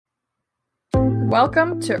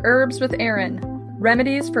Welcome to Herbs with Erin,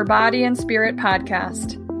 Remedies for Body and Spirit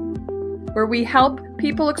podcast, where we help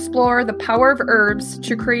people explore the power of herbs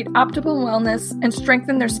to create optimal wellness and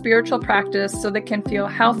strengthen their spiritual practice so they can feel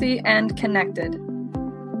healthy and connected.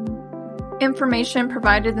 Information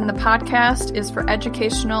provided in the podcast is for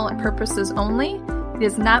educational purposes only. It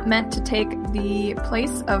is not meant to take the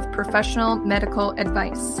place of professional medical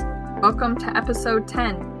advice. Welcome to episode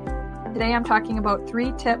 10. Today I'm talking about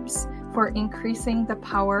 3 tips for increasing the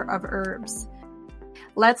power of herbs.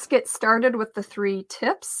 Let's get started with the 3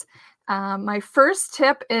 tips. My first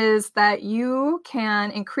tip is that you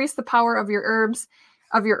can increase the power of your herbs,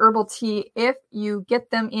 of your herbal tea, if you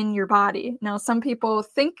get them in your body. Now, some people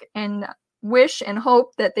think and wish and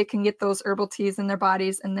hope that they can get those herbal teas in their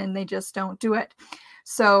bodies, and then they just don't do it.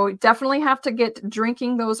 So definitely have to get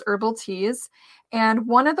drinking those herbal teas. And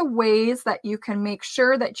one of the ways that you can make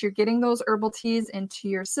sure that you're getting those herbal teas into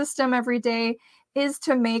your system every day is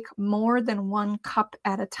to make more than 1 cup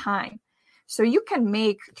at a time. So you can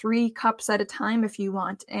make 3 cups at a time if you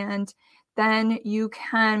want, and then you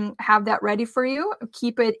can have that ready for you.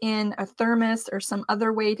 Keep it in a thermos or some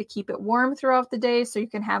other way to keep it warm throughout the day so you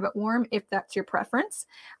can have it warm if that's your preference.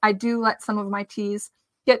 I do let some of my teas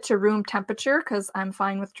get to room temperature because I'm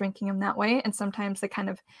fine with drinking them that way. And sometimes they kind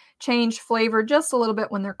of change flavor just a little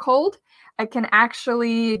bit when they're cold. I can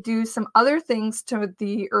actually do some other things to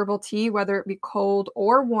the herbal tea, whether it be cold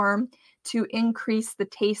or warm, to increase the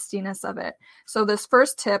tastiness of it. So this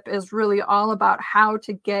first tip is really all about how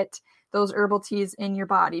to get those herbal teas in your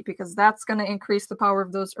body, because that's going to increase the power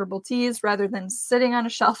of those herbal teas rather than sitting on a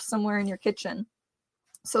shelf somewhere in your kitchen.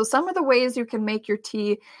 So some of the ways you can make your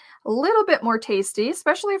tea a little bit more tasty,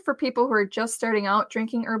 especially for people who are just starting out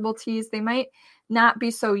drinking herbal teas. They might not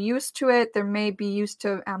be so used to it. They may be used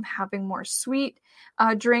to having more sweet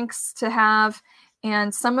drinks to have.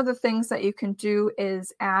 And some of the things that you can do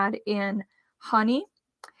is add in honey.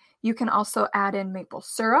 You can also add in maple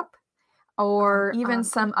syrup, or even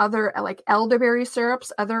some other like elderberry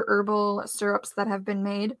syrups, other herbal syrups that have been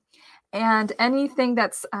made. And anything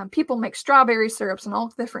that's, people make strawberry syrups and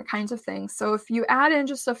all different kinds of things. So if you add in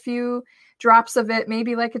just a few drops of it,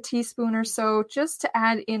 maybe like a teaspoon or so, just to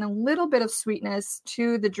add in a little bit of sweetness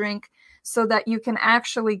to the drink so that you can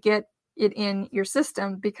actually get it in your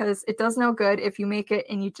system, because it does no good if you make it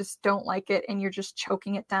and you just don't like it and you're just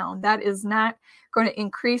choking it down. That is not going to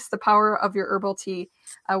increase the power of your herbal tea.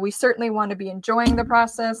 We certainly want to be enjoying the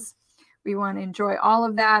process. We want to enjoy all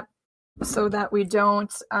of that, so that we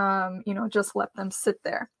don't, just let them sit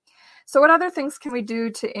there. So what other things can we do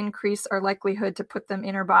to increase our likelihood to put them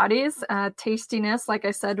in our bodies? Tastiness, like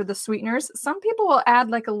I said, with the sweeteners. Some people will add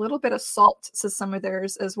like a little bit of salt to some of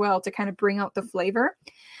theirs as well to kind of bring out the flavor.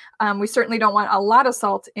 We certainly don't want a lot of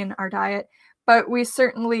salt in our diet, but we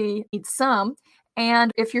certainly need some.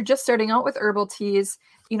 And if you're just starting out with herbal teas,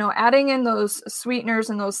 adding in those sweeteners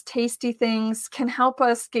and those tasty things can help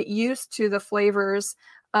us get used to the flavors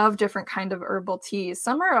of different kind of herbal teas.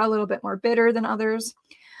 Some are a little bit more bitter than others.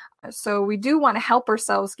 So we do want to help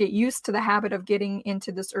ourselves get used to the habit of getting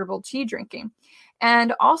into this herbal tea drinking.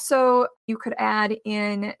 And also you could add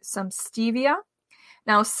in some stevia.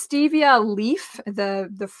 Now, stevia leaf,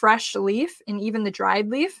 the fresh leaf and even the dried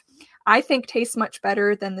leaf, I think tastes much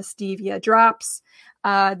better than the stevia drops.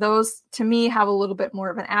 Those, to me, have a little bit more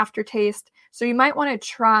of an aftertaste. So you might want to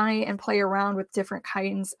try and play around with different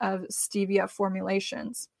kinds of stevia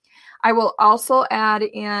formulations. I will also add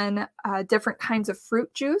in different kinds of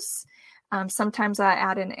fruit juice. Sometimes I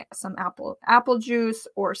add in some apple juice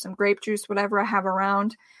or some grape juice, whatever I have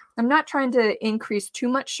around. I'm not trying to increase too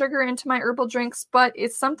much sugar into my herbal drinks, but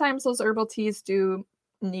sometimes those herbal teas do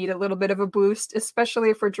need a little bit of a boost, especially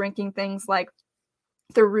if we're drinking things like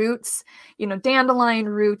the roots, dandelion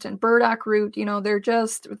root and burdock root.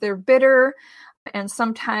 They're bitter, and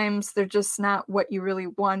sometimes they're just not what you really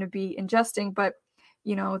want to be ingesting, but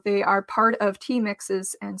they are part of tea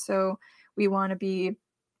mixes, and so we want to be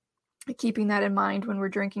keeping that in mind when we're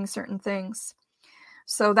drinking certain things.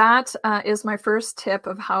 So that is my first tip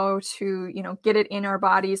of how to, get it in our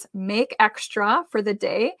bodies, make extra for the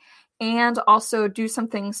day, and also do some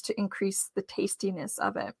things to increase the tastiness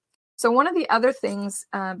of it. So one of the other things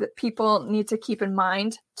that people need to keep in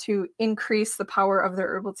mind to increase the power of their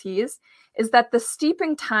herbal teas is that the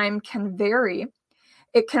steeping time can vary.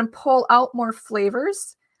 It can pull out more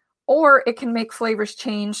flavors, or it can make flavors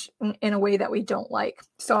change in a way that we don't like.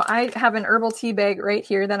 So I have an herbal tea bag right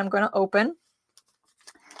here that I'm going to open.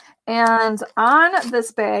 And on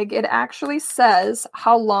this bag, it actually says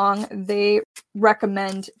how long they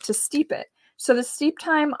recommend to steep it. So the steep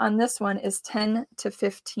time on this one is 10 to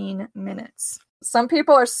 15 minutes. Some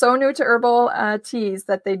people are so new to herbal teas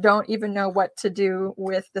that they don't even know what to do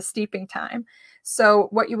with the steeping time. So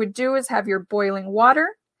what you would do is have your boiling water.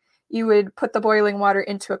 You would put the boiling water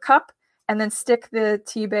into a cup and then stick the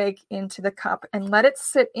tea bag into the cup and let it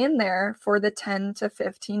sit in there for the 10 to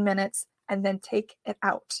 15 minutes and then take it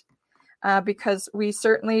out. Because we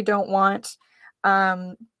certainly don't want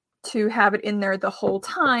to have it in there the whole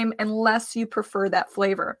time unless you prefer that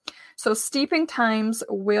flavor. So steeping times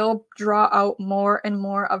will draw out more and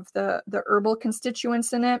more of the herbal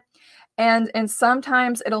constituents in it. And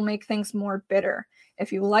sometimes it'll make things more bitter.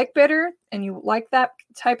 If you like bitter and you like that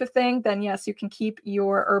type of thing, then yes, you can keep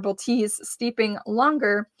your herbal teas steeping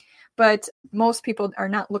longer, but most people are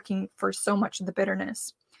not looking for so much of the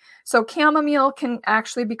bitterness. So chamomile can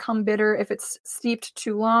actually become bitter if it's steeped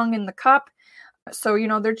too long in the cup. So,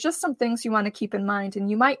 there's just some things you want to keep in mind, and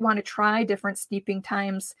you might want to try different steeping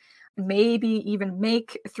times, maybe even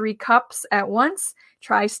make 3 cups at once.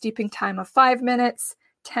 Try steeping time of 5 minutes,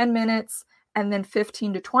 10 minutes, and then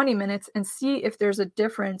 15 to 20 minutes and see if there's a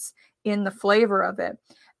difference in the flavor of it.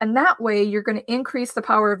 And that way you're going to increase the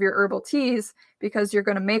power of your herbal teas because you're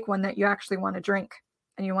going to make one that you actually want to drink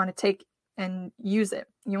and you want to take and use it.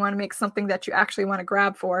 You want to make something that you actually want to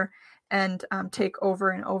grab for and take over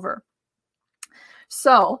and over.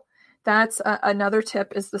 So that's another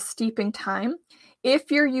tip is the steeping time. If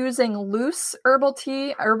you're using loose herbal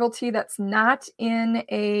tea that's not in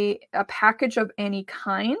a package of any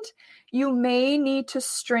kind, you may need to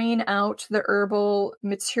strain out the herbal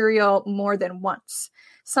material more than once.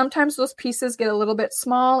 Sometimes those pieces get a little bit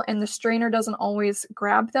small and the strainer doesn't always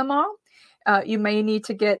grab them all. You may need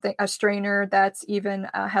to get a strainer that's even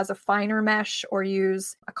has a finer mesh or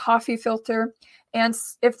use a coffee filter. And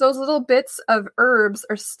if those little bits of herbs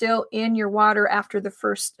are still in your water after the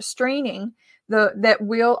first straining, that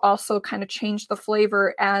will also kind of change the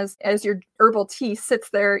flavor as your herbal tea sits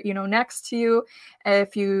there, next to you.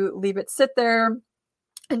 If you leave it sit there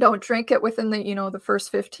and don't drink it within the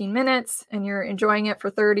first 15 minutes and you're enjoying it for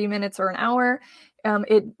 30 minutes or an hour,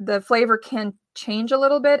 the flavor can change a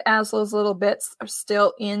little bit as those little bits are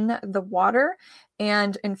still in the water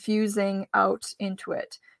and infusing out into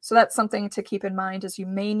it. So that's something to keep in mind is you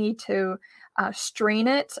may need to strain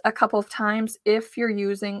it a couple of times if you're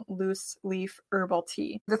using loose leaf herbal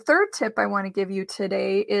tea. The third tip I want to give you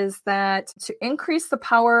today is that to increase the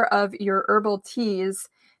power of your herbal teas,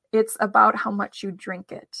 it's about how much you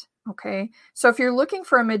drink it. Okay. So if you're looking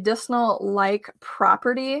for a medicinal-like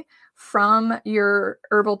property from your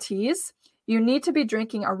herbal teas, you need to be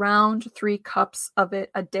drinking around 3 cups of it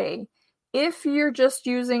a day. If you're just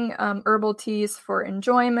using herbal teas for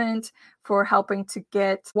enjoyment, for helping to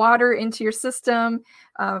get water into your system,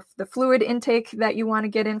 the fluid intake that you want to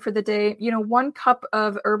get in for the day, 1 cup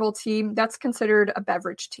of herbal tea, that's considered a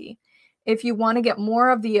beverage tea. If you want to get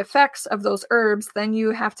more of the effects of those herbs, then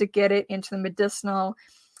you have to get it into the medicinal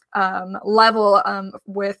level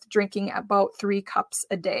with drinking about 3 cups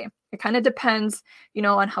a day. It kind of depends,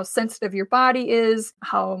 on how sensitive your body is,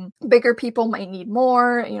 how bigger people might need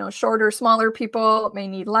more, shorter, smaller people may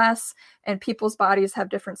need less, and people's bodies have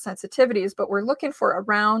different sensitivities, but we're looking for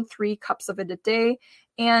around 3 cups of it a day,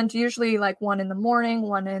 and usually like 1 in the morning,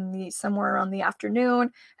 1 somewhere around the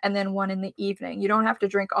afternoon, and then 1 in the evening. You don't have to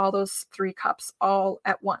drink all those 3 cups all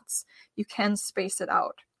at once. You can space it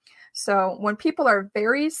out. So when people are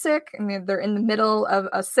very sick, they're in the middle of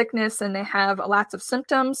a sickness and they have lots of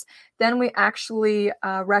symptoms, then we actually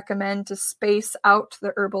recommend to space out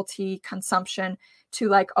the herbal tea consumption to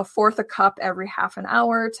like 1/4 a cup every half an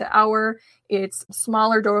hour to hour. It's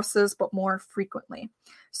smaller doses, but more frequently.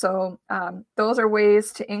 So those are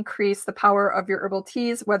ways to increase the power of your herbal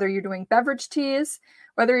teas, whether you're doing beverage teas,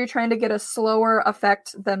 whether you're trying to get a slower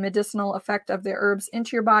effect, the medicinal effect of the herbs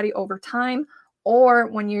into your body over time, or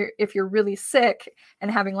if you're really sick and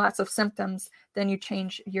having lots of symptoms, then you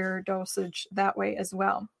change your dosage that way as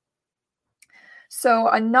well. So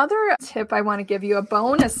another tip I want to give you, a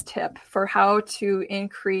bonus tip for how to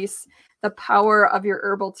increase the power of your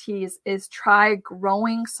herbal teas, is try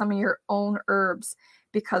growing some of your own herbs,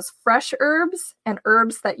 because fresh herbs and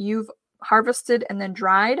herbs that you've harvested and then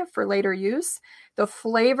dried for later use, the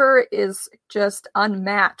flavor is just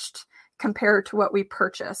unmatched compared to what we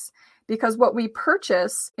purchase. Because what we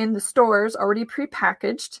purchase in the stores already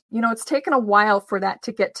prepackaged, it's taken a while for that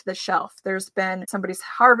to get to the shelf. There's been somebody's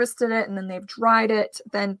harvested it and then they've dried it.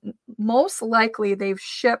 Then most likely they've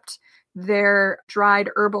shipped their dried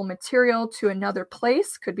herbal material to another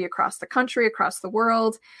place, could be across the country, across the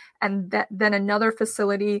world. And then another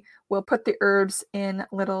facility will put the herbs in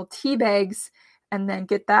little tea bags and then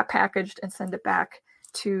get that packaged and send it back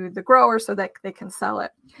to the grower so that they can sell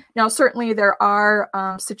it. Now, certainly there are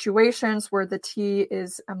situations where the tea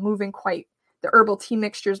is the herbal tea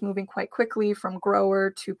mixture is moving quite quickly from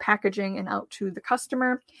grower to packaging and out to the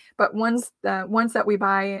customer. But ones that we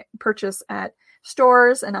purchase at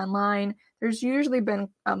stores and online, there's usually been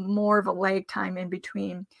more of a lag time in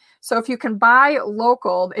between. So if you can buy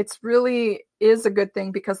local, it's really is a good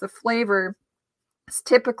thing because the flavor is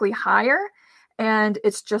typically higher and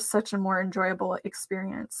it's just such a more enjoyable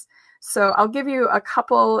experience. So I'll give you a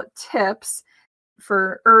couple tips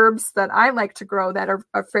for herbs that I like to grow that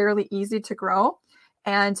are fairly easy to grow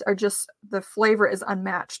and are just, the flavor is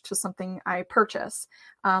unmatched to something I purchase.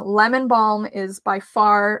 Lemon balm is by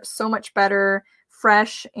far so much better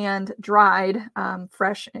fresh and dried,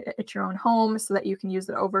 fresh at your own home so that you can use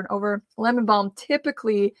it over and over. Lemon balm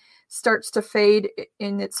typically starts to fade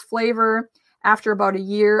in its flavor after about a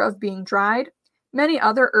year of being dried. Many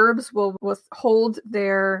other herbs will hold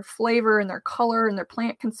their flavor and their color and their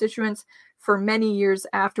plant constituents for many years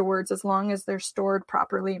afterwards, as long as they're stored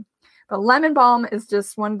properly. But lemon balm is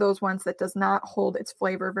just one of those ones that does not hold its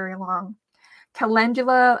flavor very long.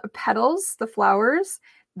 Calendula petals, the flowers,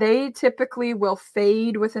 they typically will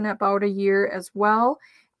fade within about a year as well.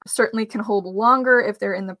 Certainly can hold longer if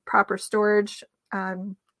they're in the proper storage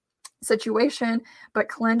situation, but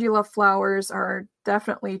calendula flowers are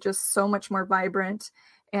definitely just so much more vibrant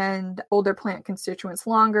and hold their plant constituents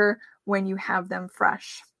longer when you have them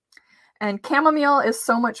fresh. And chamomile is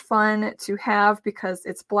so much fun to have because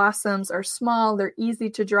its blossoms are small, they're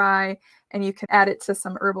easy to dry, and you can add it to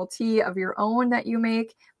some herbal tea of your own that you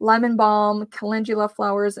make. Lemon balm, calendula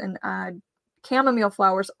flowers, and chamomile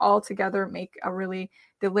flowers all together make a really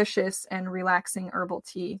delicious and relaxing herbal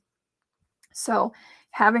tea. So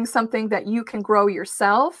having something that you can grow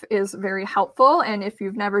yourself is very helpful. And if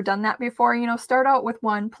you've never done that before, start out with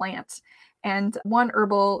one plant and one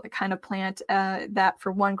herbal kind of plant that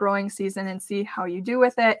for one growing season and see how you do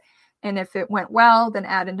with it. And if it went well, then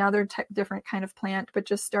add another different kind of plant, but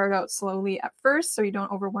just start out slowly at first so you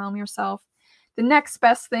don't overwhelm yourself. The next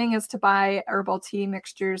best thing is to buy herbal tea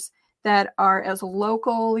mixtures that are as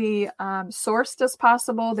locally sourced as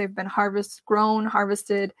possible. They've been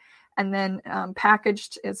harvested, and then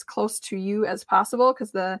packaged as close to you as possible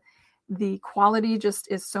because the quality just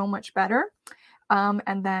is so much better.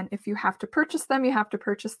 And then if you have to purchase them, you have to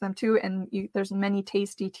purchase them too. And there's many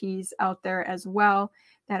tasty teas out there as well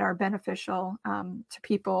that are beneficial to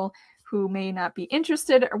people who may not be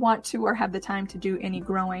interested or want to or have the time to do any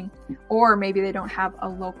growing, or maybe they don't have a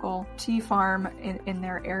local tea farm in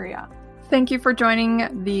their area. Thank you for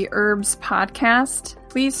joining the Herbs Podcast.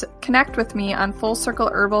 Please connect with me on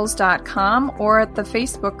FullCircleHerbals.com or at the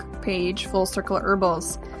Facebook page Full Circle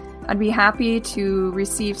Herbals. I'd be happy to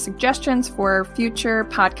receive suggestions for future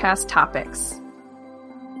podcast topics.